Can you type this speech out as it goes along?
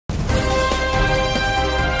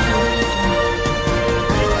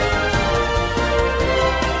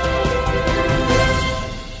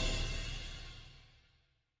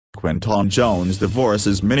Quinton Jones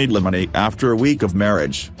divorces Minnie Dlamini after a week of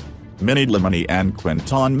marriage. Minnie Dlamini and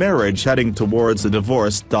Quinton marriage heading towards a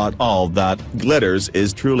divorce.all that glitters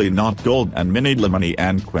is truly not gold, and Minnie Dlamini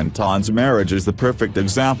and Quinton's marriage is the perfect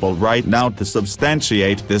example right now to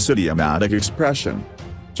substantiate this idiomatic expression.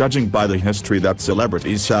 Judging by the history that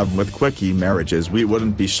celebrities have with quickie marriages, we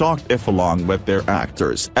wouldn't be shocked if along with their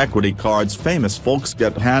actors' equity cards famous folks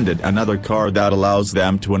get handed another card that allows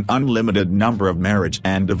them to an unlimited number of marriage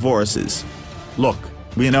and divorces. Look,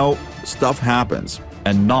 we know, stuff happens,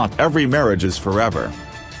 and not every marriage is forever.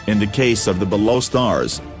 In the case of the below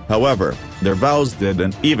stars, however, their vows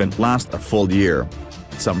didn't even last a full year.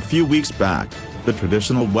 Some few weeks back, the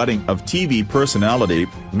traditional wedding of TV personality,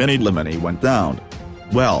 Minnie Dlamini went down.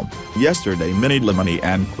 Well, yesterday Minnie Dlamini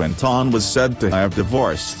and Quinton was said to have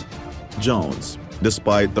divorced Jones,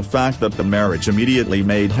 despite the fact that the marriage immediately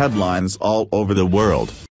made headlines all over the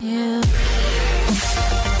world.